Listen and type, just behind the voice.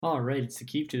All right, it's the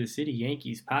Keep to the City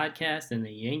Yankees podcast, and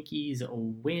the Yankees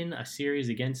win a series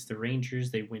against the Rangers.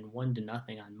 They win 1-0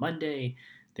 on Monday.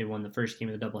 They won the first game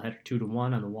of the doubleheader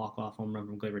 2-1 on the walk-off home run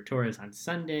from Gleyber Torres on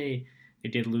Sunday. They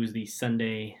did lose the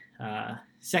Sunday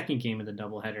second game of the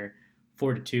doubleheader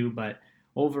 4-2, but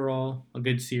overall a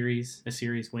good series, a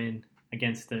series win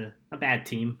against a bad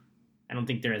team. I don't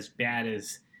think they're as bad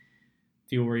as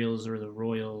the Orioles or the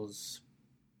Royals.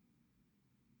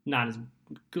 Not as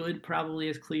good probably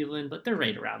as Cleveland, but they're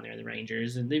right around there, the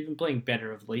Rangers, and they've been playing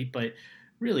better of late, but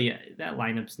really that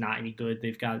lineup's not any good.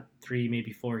 They've got 3,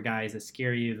 maybe 4 guys that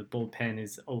scare you. The bullpen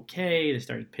is okay. The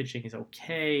starting pitching is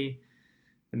okay.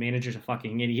 The manager's a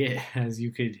fucking idiot, as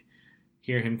you could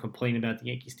hear him complain about the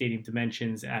Yankee Stadium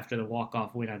dimensions after the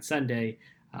walk-off win on Sunday.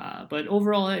 But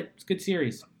overall, it's a good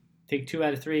series. Take 2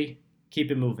 out of 3,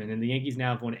 keep it moving. And the Yankees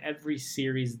now have won every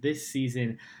series this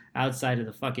season outside of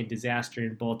the fucking disaster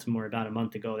in Baltimore about a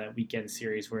month ago, that weekend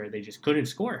series where they just couldn't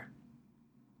score.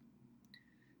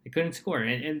 They couldn't score,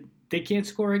 and they can't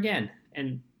score again.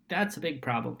 And that's a big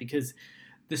problem because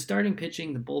the starting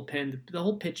pitching, the bullpen, the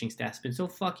whole pitching staff's been so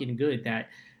fucking good that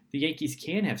the Yankees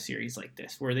can have series like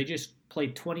this where they just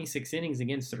played 26 innings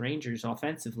against the Rangers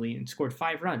offensively and scored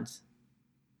 5 runs.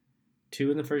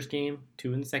 2 in the first game,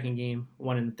 2 in the second game,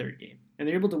 1 in the third game. And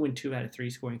they're able to win 2 out of 3,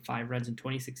 scoring 5 runs in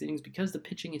 26 innings because the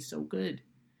pitching is so good.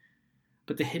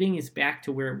 But the hitting is back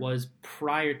to where it was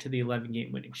prior to the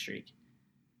 11-game winning streak,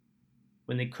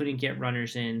 when they couldn't get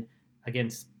runners in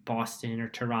against Boston or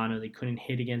Toronto. They couldn't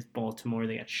hit against Baltimore.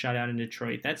 They got shut out in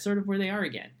Detroit. That's sort of where they are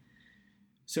again.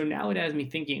 So now it has me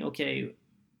thinking, okay,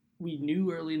 we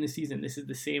knew early in the season this is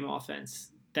the same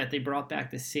offense, that they brought back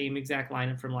the same exact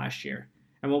lineup from last year.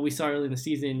 And what we saw early in the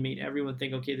season made everyone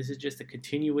think, okay, this is just a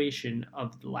continuation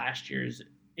of last year's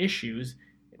issues,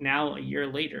 now a year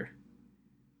later.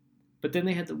 But then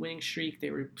they had the winning streak.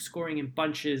 They were scoring in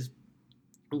bunches,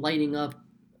 lighting up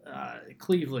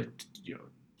Cleveland,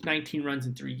 19 runs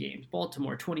in 3 games.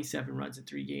 Baltimore, 27 runs in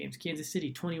 3 games. Kansas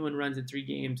City, 21 runs in 3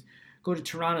 games. Go to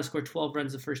Toronto, score 12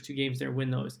 runs the first 2 games there, win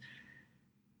those.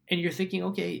 And you're thinking,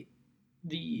 okay,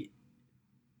 the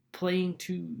playing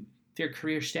to their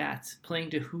career stats, playing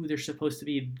to who they're supposed to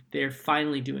be, they're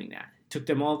finally doing that. It took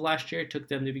them all of last year, it took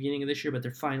them the beginning of this year, but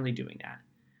they're finally doing that.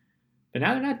 But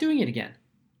now they're not doing it again.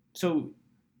 So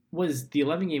was the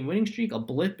 11-game winning streak a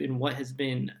blip in what has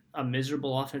been a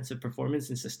miserable offensive performance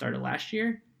since the start of last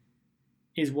year?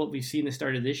 Is what we've seen the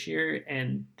start of this year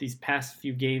and these past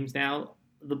few games now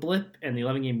the blip, and the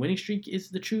 11-game winning streak is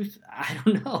the truth? I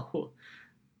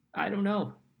don't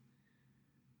know.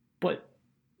 But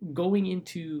going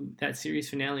into that series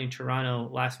finale in Toronto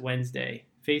last Wednesday,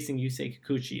 facing Yusei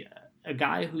Kikuchi, a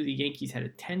guy who the Yankees had a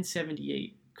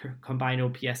 1078 combined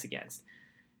OPS against,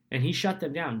 and he shut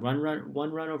them down. One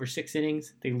run over 6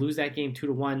 innings. They lose that game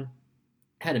 2-1.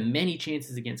 Had many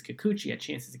chances against Kikuchi, had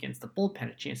chances against the bullpen,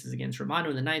 had chances against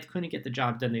Romano in the ninth, couldn't get the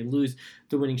job done. They lose.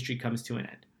 The winning streak comes to an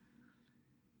end.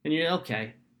 And you're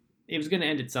okay. It was going to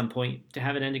end at some point. To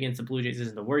have it end against the Blue Jays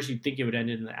isn't the worst. You'd think it would end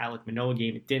in the Alek Manoah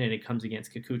game. It didn't. It comes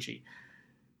against Kikuchi.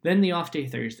 Then the off day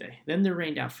Thursday. Then they're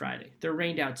rained out Friday. They're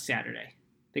rained out Saturday.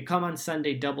 They come on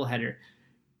Sunday, doubleheader.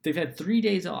 They've had 3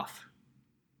 days off.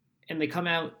 And they come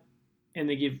out and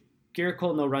they give Garrett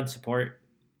Cole no run support.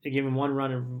 They give him 1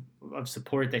 run of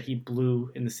support that he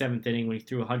blew in the 7th inning when he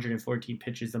threw 114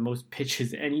 pitches, the most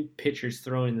pitches any pitcher's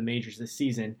thrown in the majors this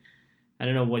season. I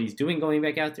don't know what he's doing going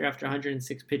back out there after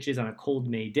 106 pitches on a cold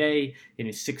May day in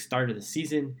his 6th start of the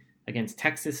season against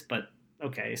Texas, but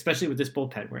okay, especially with this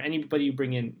bullpen where anybody you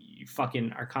bring in, you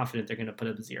fucking are confident they're going to put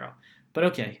up a 0. But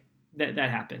okay, that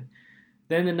happened.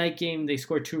 Then the night game, they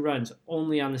scored 2 runs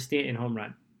only on the Stanton home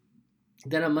run.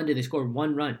 Then on Monday, they scored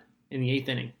 1 run in the 8th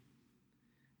inning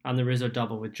on the Rizzo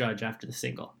double with Judge after the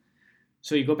single.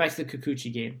 So you go back to the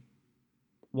Kikuchi game.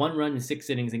 1 run in 6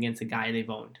 innings against a guy they've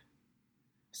owned.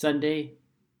 Sunday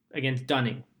against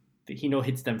Dunning, he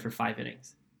no-hits them for 5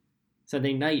 innings.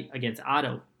 Sunday night against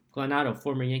Glenn Otto,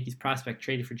 former Yankees prospect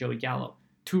traded for Joey Gallo,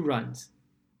 2 runs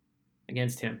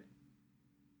against him.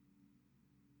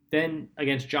 Then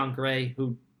against John Gray,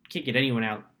 who can't get anyone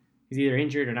out. He's either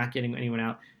injured or not getting anyone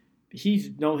out. He's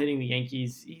no-hitting the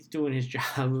Yankees. He's doing his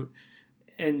job.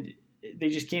 And they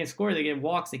just can't score. They get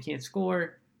walks. They can't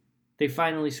score. They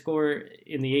finally score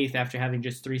in the 8th after having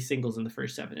just 3 singles in the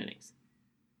first 7 innings.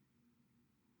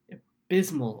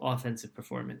 Abysmal offensive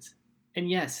performance. And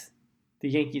yes, the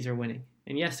Yankees are winning.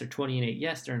 And yes, they're 20-8.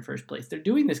 Yes, they're in first place. They're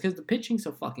doing this because the pitching's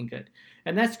so fucking good.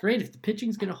 And that's great. If the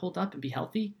pitching's going to hold up and be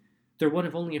healthy, they're one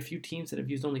of only a few teams that have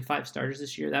used only 5 starters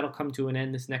this year. That'll come to an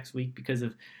end this next week because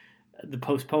of the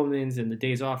postponements and the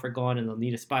days off are gone and they'll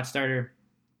need a spot starter.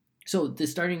 So the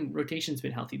starting rotation's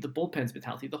been healthy. The bullpen's been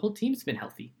healthy. The whole team's been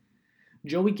healthy.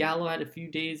 Joey Gallo had a few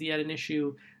days he had an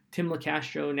issue. Tim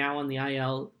LeCastro now on the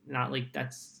IL. Not like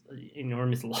that's an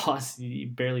enormous loss. He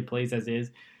barely plays as is.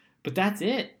 But that's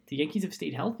it. The Yankees have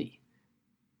stayed healthy.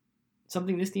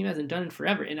 Something this team hasn't done in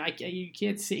forever. And you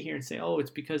can't sit here and say, oh, it's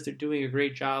because they're doing a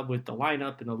great job with the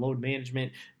lineup and the load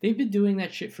management. They've been doing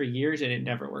that shit for years and it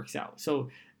never works out. So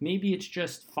maybe it's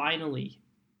just finally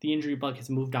the injury bug has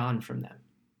moved on from them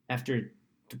after it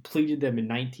depleted them in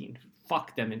 19,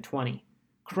 fucked them in 20,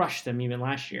 crushed them even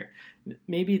last year.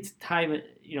 Maybe it's time,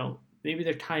 maybe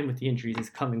their time with the injuries is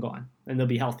come and gone and they'll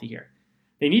be healthy here.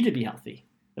 They need to be healthy.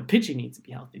 The pitching needs to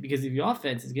be healthy because if the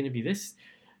offense is going to be this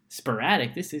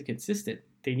sporadic, this is consistent,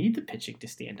 they need the pitching to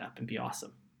stand up and be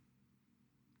awesome.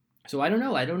 So I don't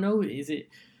know.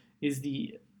 Is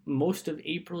the most of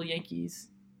April Yankees,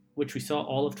 which we saw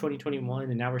all of 2021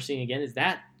 and now we're seeing again, is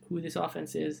that who this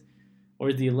offense is? Or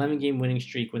is the 11-game winning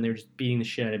streak when they're just beating the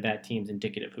shit out of bad teams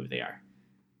indicative of who they are?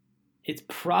 It's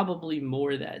probably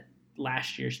more that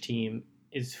last year's team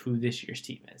is who this year's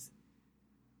team is.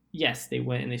 Yes, they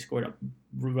went and they scored up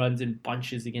runs in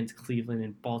bunches against Cleveland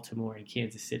and Baltimore and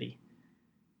Kansas City.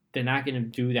 They're not going to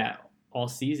do that all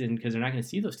season because they're not going to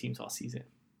see those teams all season.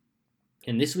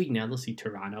 And this week now they'll see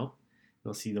Toronto.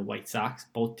 They'll see the White Sox.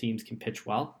 Both teams can pitch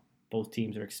well. Both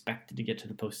teams are expected to get to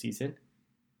the postseason.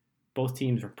 Both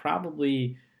teams are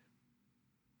probably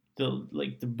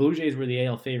the Blue Jays were the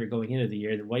AL favorite going into the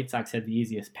year. The White Sox had the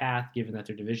easiest path given that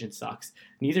their division sucks.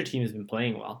 Neither team has been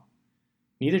playing well.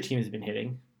 Neither team has been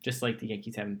hitting. Just like the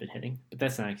Yankees haven't been hitting. But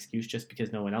that's not an excuse. Just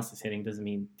because no one else is hitting doesn't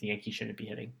mean the Yankees shouldn't be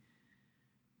hitting.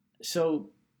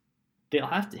 So they'll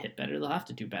have to hit better. They'll have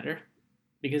to do better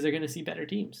because they're going to see better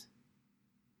teams.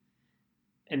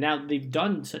 And now they've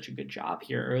done such a good job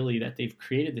here early that they've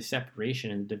created the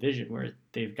separation in the division where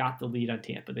they've got the lead on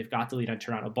Tampa. They've got the lead on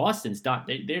Toronto. Boston's done.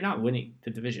 They're not winning the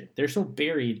division. They're so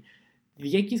buried. The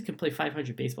Yankees can play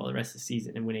 500 baseball the rest of the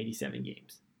season and win 87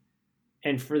 games.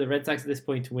 And for the Red Sox at this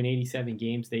point to win 87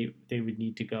 games, they would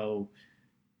need to go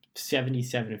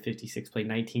 77 and 56, play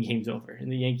 19 games over.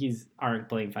 And the Yankees aren't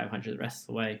playing 500 the rest of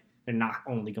the way. They're not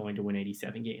only going to win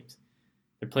 87 games.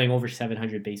 They're playing over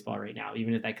 700 baseball right now.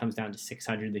 Even if that comes down to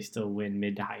 600, they still win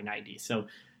mid to high 90s. So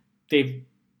they've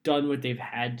done what they've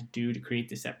had to do to create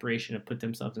the separation and put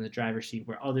themselves in the driver's seat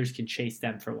where others can chase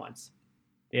them for once.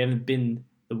 They haven't been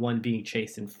the one being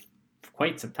chased in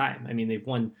quite some time. I mean, they've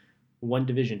won one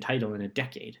division title in a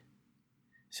decade.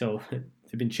 So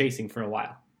they've been chasing for a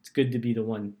while. It's good to be the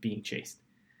one being chased.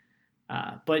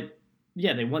 But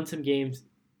yeah, they won some games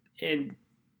and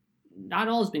not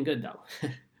all has been good though.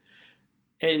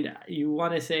 And you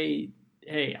want to say,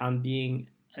 hey, I'm being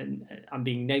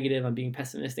negative, I'm being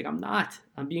pessimistic. I'm not.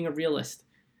 I'm being a realist.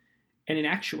 And in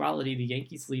actuality, the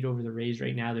Yankees lead over the Rays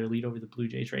right now, their lead over the Blue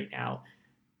Jays right now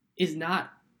is not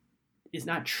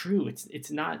true.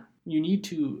 It's not. You need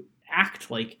to act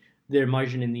like their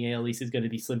margin in the AL East is going to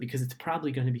be slim because it's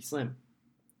probably going to be slim.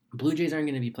 Blue Jays aren't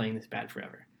going to be playing this bad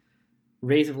forever.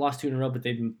 Rays have lost 2 in a row, but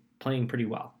they've been playing pretty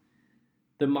well.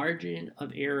 The margin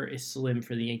of error is slim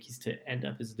for the Yankees to end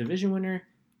up as a division winner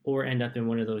or end up in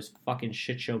one of those fucking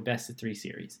shit show best of 3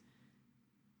 series.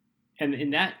 And in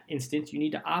that instance, you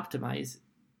need to optimize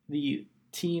the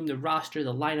team, the roster,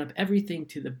 the lineup, everything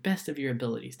to the best of your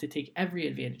abilities to take every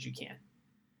advantage you can.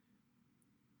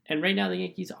 And right now, the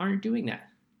Yankees aren't doing that.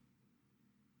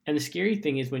 And the scary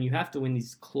thing is when you have to win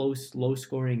these close,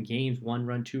 low-scoring games,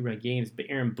 1-run, 2-run games, but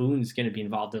Aaron Boone's going to be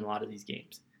involved in a lot of these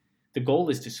games. The goal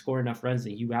is to score enough runs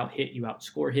that you out-hit, you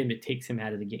outscore him, it takes him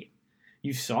out of the game.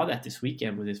 You saw that this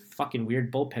weekend with his fucking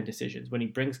weird bullpen decisions when he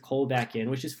brings Cole back in,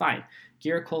 which is fine.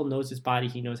 Garrett Cole knows his body.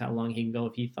 He knows how long he can go.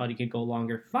 If he thought he could go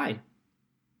longer, fine.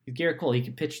 He's Garrett Cole. He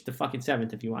can pitch the fucking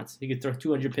 7th if he wants. He could throw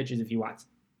 200 pitches if he wants.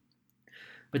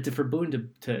 But for Boone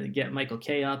to get Michael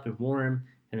Kay up and warm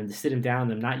and then to sit him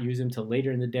down and not use him till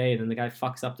later in the day and then the guy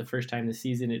fucks up the first time this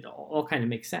season, it all kind of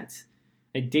makes sense.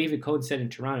 Like David Cohn said in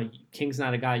Toronto, King's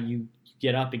not a guy you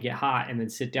get up and get hot and then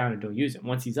sit down and don't use him.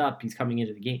 Once he's up, he's coming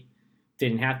into the game.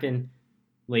 Didn't happen.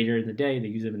 Later in the day, they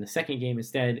used him in the second game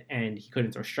instead, and he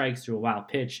couldn't throw strikes, threw a wild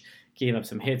pitch, gave up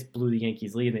some hits, blew the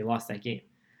Yankees' lead, and they lost that game.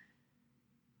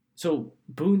 So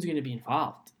Boone's going to be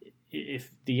involved.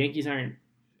 If the Yankees aren't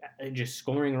just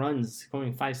scoring runs,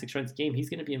 scoring 5-6 runs a game, he's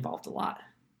going to be involved a lot.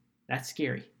 That's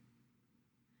scary.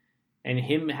 And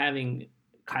him having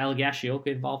Kyle Gashioka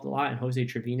involved a lot and Jose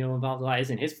Trevino involved a lot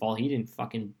isn't his fault. He didn't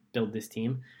fucking build this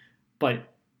team. But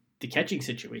the catching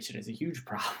situation is a huge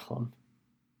problem.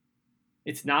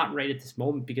 It's not right at this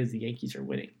moment because the Yankees are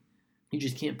winning. You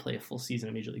just can't play a full season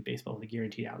of Major League Baseball with a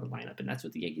guaranteed out of the lineup, and that's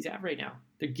what the Yankees have right now.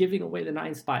 They're giving away the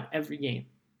 9 spot every game.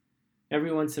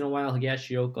 Every once in a while,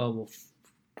 Higashioka will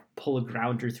pull a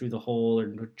grounder through the hole,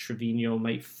 or Trevino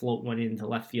might float one into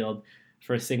left field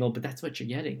for a single, but that's what you're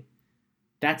getting.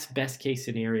 That's best case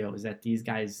scenario, is that these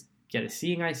guys get a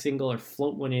seeing eye single or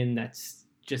float one in that's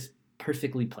just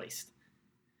perfectly placed.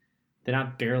 They're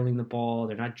not barreling the ball.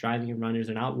 They're not driving in runners.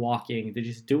 They're not walking. They're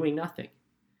just doing nothing.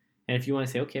 And if you want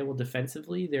to say, okay, well,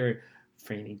 defensively, they're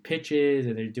framing pitches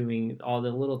and they're doing all the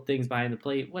little things behind the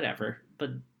plate, whatever. But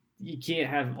you can't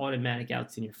have automatic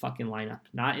outs in your fucking lineup.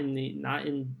 Not in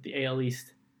the AL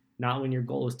East. Not when your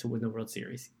goal is to win the World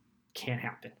Series. Can't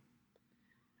happen.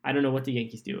 I don't know what the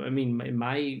Yankees do. I mean,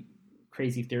 my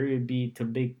crazy theory would be to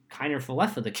make Kiner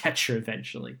Falefa the catcher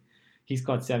eventually. He's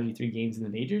caught 73 games in the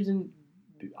majors, and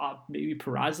maybe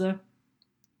Peraza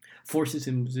forces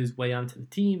his way onto the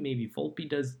team. Maybe Volpe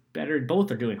does better.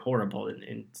 Both are doing horrible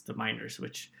in the minors,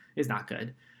 which is not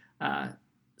good.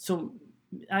 So,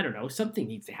 I don't know. Something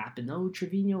needs to happen, though.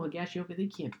 Trevino, Higashioka, they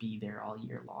can't be there all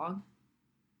year long.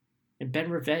 And Ben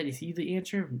Revette, is he the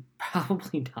answer?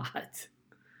 Probably not.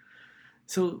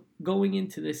 So, going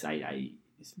into this, I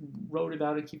wrote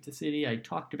about it, Keep the City. I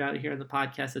talked about it here on the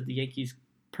podcast that the Yankees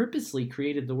purposely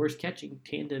created the worst catching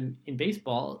tandem in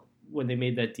baseball when they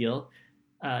made that deal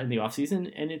in the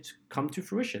offseason, and it's come to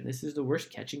fruition. This is the worst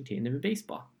catching tandem in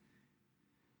baseball.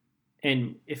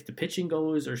 And if the pitching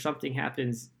goes or something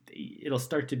happens, it'll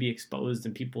start to be exposed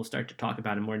and people will start to talk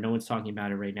about it more. No one's talking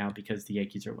about it right now because the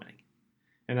Yankees are winning.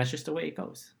 And that's just the way it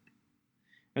goes.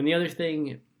 And the other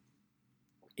thing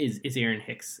is Aaron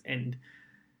Hicks. And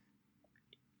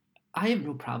I have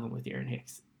no problem with Aaron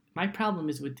Hicks. My problem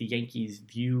is with the Yankees'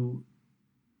 view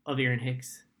of Aaron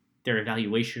Hicks, their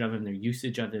evaluation of him, their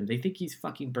usage of him. They think he's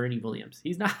fucking Bernie Williams.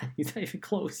 He's not. He's not even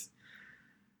close.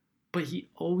 But he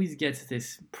always gets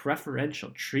this preferential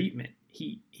treatment.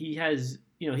 He has,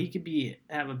 he could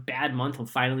have a bad month. He'll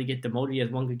finally get demoted. He has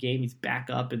one good game. He's back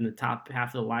up in the top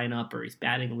half of the lineup, or he's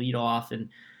batting leadoff. And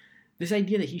this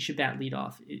idea that he should bat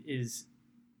leadoff is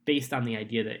based on the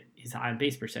idea that his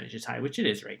on-base percentage is high, which it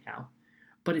is right now.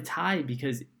 But it's high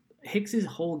because Hicks's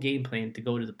whole game plan to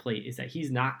go to the plate is that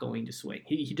he's not going to swing.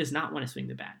 He does not want to swing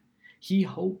the bat. He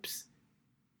hopes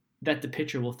that the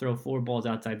pitcher will throw 4 balls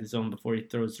outside the zone before he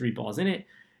throws 3 balls in it,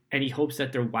 and he hopes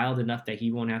that they're wild enough that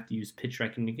he won't have to use pitch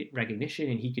recognition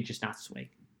and he could just not swing.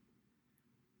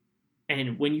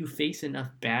 And when you face enough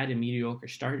bad and mediocre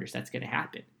starters, that's going to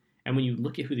happen. And when you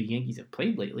look at who the Yankees have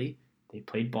played lately, they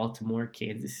played Baltimore,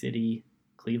 Kansas City,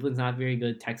 Cleveland's not very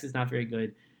good, Texas not very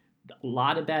good. A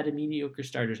lot of bad and mediocre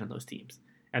starters on those teams.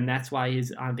 And that's why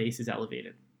his on-base is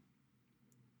elevated.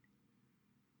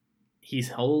 His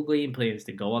whole game plan is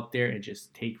to go up there and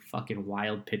just take fucking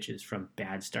wild pitches from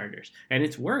bad starters. And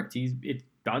it's worked. It's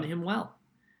done him well.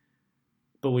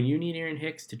 But when you need Aaron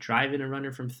Hicks to drive in a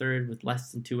runner from third with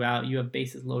less than 2 out, you have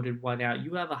bases loaded, 1 out,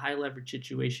 you have a high leverage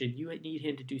situation, you need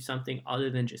him to do something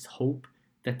other than just hope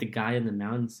that the guy on the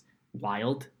mound's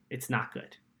wild, it's not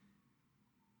good.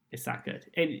 It's not good.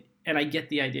 And I get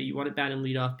the idea. You want to bat him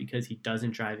leadoff because he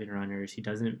doesn't drive in runners. He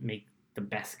doesn't make the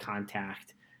best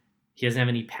contact. He doesn't have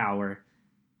any power.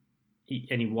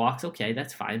 And he walks. Okay,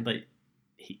 that's fine. But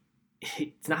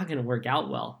it's not going to work out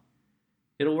well.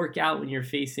 It'll work out when you're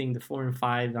facing the 4 and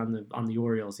 5 on the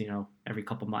Orioles, every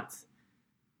couple months.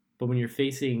 But when you're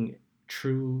facing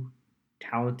true,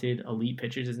 talented, elite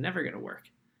pitchers, it's never going to work.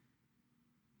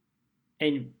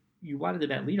 And you wanted to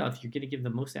bat leadoff, you're going to give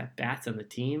the most at-bats on the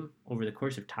team over the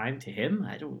course of time to him?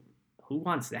 Who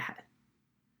wants that?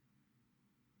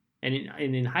 And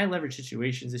in high-leverage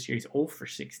situations this year, he's 0 for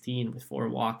 16 with 4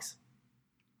 walks.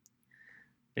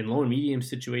 In low and medium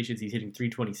situations, he's hitting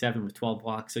 .327 with 12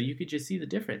 walks, so you could just see the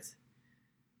difference.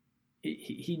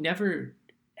 He never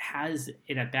has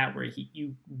an at-bat where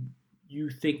you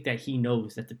think that he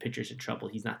knows that the pitcher's in trouble.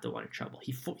 He's not the one in trouble.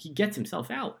 He gets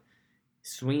himself out.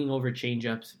 Swinging over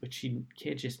changeups, which he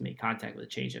can't just make contact with a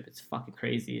changeup. It's fucking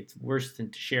crazy. It's worse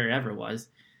than Teixeira ever was.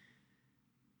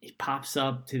 He pops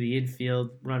up to the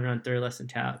infield, runner on third, less than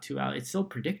 2 out. It's so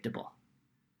predictable.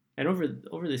 And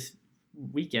over this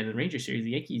weekend in the Ranger series,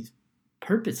 the Yankees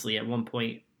purposely at one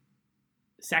point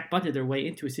sack-bunted their way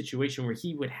into a situation where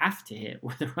he would have to hit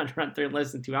with a runner on third,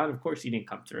 less than 2 out. Of course, he didn't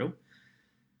come through.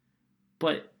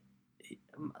 But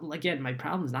again, my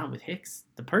problem is not with Hicks,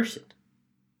 the person.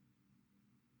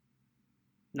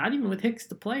 Not even with Hicks,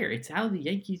 the player. It's how the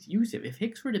Yankees use him. If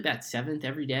Hicks were to bat 7th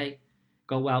every day,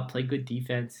 go out, play good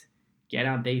defense, get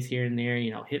on base here and there,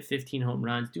 hit 15 home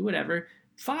runs, do whatever,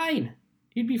 fine.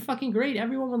 He'd be fucking great.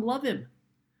 Everyone would love him.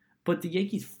 But the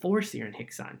Yankees forced Aaron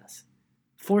Hicks on us.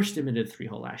 Forced him into the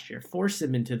 3-hole last year. Forced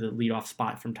him into the leadoff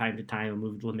spot from time to time and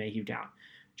moved LeMahieu down.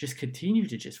 Just continue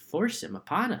to just force him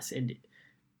upon us. And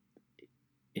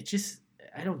It just,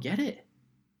 I don't get it.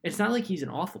 It's not like he's an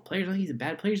awful player. It's not like he's a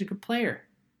bad player. He's a good player.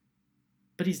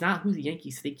 But he's not who the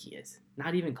Yankees think he is.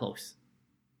 Not even close.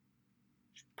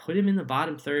 Put him in the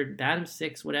bottom third, bottom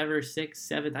six, whatever, sixth,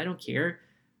 seventh. I don't care.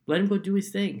 Let him go do his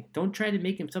thing. Don't try to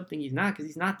make him something he's not, because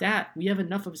he's not that. We have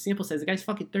enough of a sample size. The guy's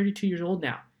fucking 32 years old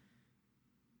now.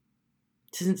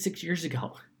 This isn't 6 years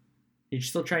ago. You're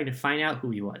still trying to find out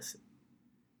who he was.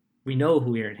 We know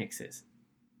who Aaron Hicks is.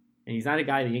 And he's not a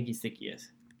guy the Yankees think he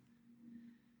is.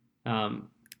 Some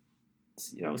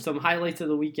highlights of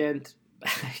the weekend,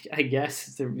 I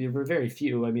guess. There were very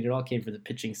few. I mean, it all came from the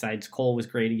pitching side. Cole was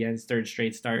great again, his third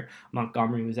straight start.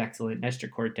 Montgomery was excellent. Nestor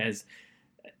Cortes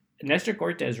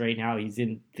right now, he's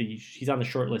on the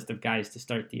short list of guys to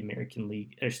start the American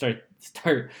League, or start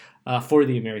for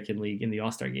the American League in the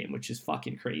All-Star game, which is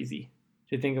fucking crazy.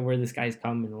 To think of where this guy's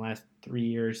come in the last 3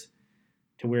 years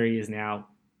to where he is now,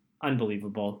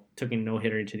 unbelievable. Took a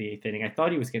no-hitter into the 8th inning. I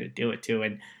thought he was going to do it too,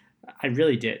 and I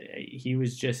really did. He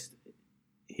was just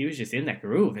in that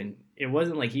groove, and it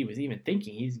wasn't like he was even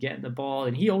thinking. He's getting the ball,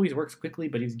 and he always works quickly,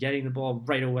 but he was getting the ball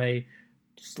right away,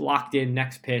 just locked in,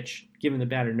 next pitch, giving the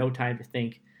batter no time to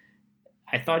think.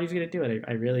 I thought he was going to do it.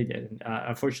 I really did. And,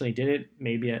 unfortunately, he didn't.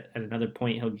 Maybe at another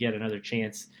point he'll get another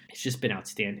chance. It's just been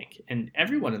outstanding. And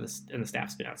everyone in the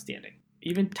staff's been outstanding.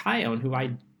 Even Tyone, who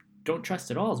I don't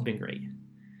trust at all, has been great.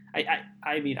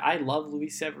 I mean, I love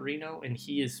Luis Severino, and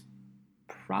he is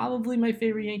probably my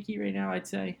favorite Yankee right now, I'd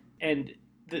say. And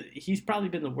he's probably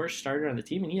been the worst starter on the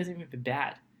team, and he hasn't even been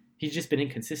bad. He's just been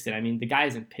inconsistent. I mean, the guy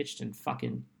hasn't pitched in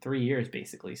fucking 3 years,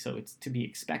 basically, so it's to be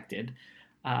expected.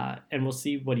 And we'll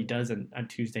see what he does on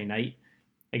Tuesday night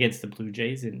against the Blue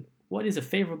Jays, and what is a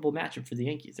favorable matchup for the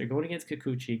Yankees. They're going against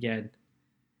Kikuchi again.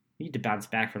 They need to bounce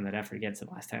back from that effort against them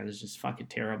last time. It was just fucking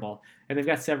terrible. And they've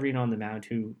got Severino on the mound,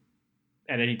 who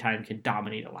at any time can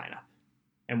dominate a lineup.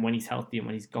 And when he's healthy and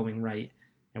when he's going right,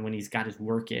 and when he's got his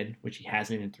work in, which he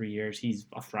hasn't in 3 years, he's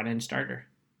a front-end starter.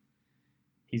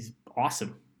 He's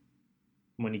awesome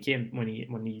when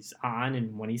he's on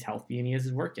and when he's healthy and he has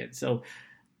his work in. So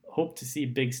hope to see a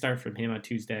big start from him on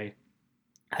Tuesday.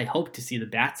 I hope to see the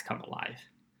bats come alive.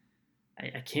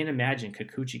 I can't imagine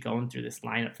Kikuchi going through this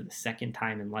lineup for the second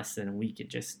time in less than a week and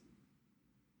just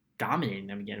dominating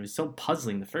them again. It was so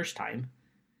puzzling the first time.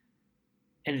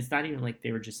 And it's not even like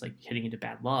they were just like hitting into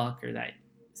bad luck or that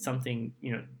something,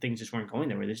 things just weren't going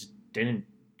their way. They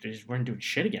just weren't doing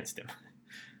shit against him.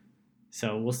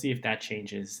 So we'll see if that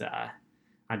changes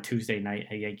on Tuesday night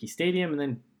at Yankee Stadium, and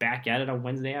then back at it on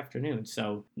Wednesday afternoon.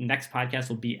 So next podcast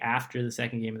will be after the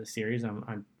second game of the series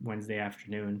on Wednesday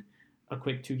afternoon. A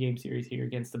quick 2-game series here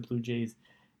against the Blue Jays,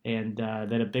 and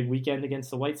then a big weekend against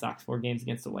the White Sox, 4 games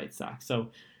against the White Sox.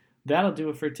 So that'll do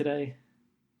it for today.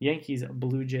 Yankees,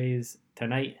 Blue Jays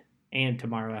tonight and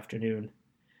tomorrow afternoon.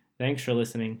 Thanks for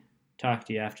listening. Talk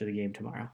to you after the game tomorrow.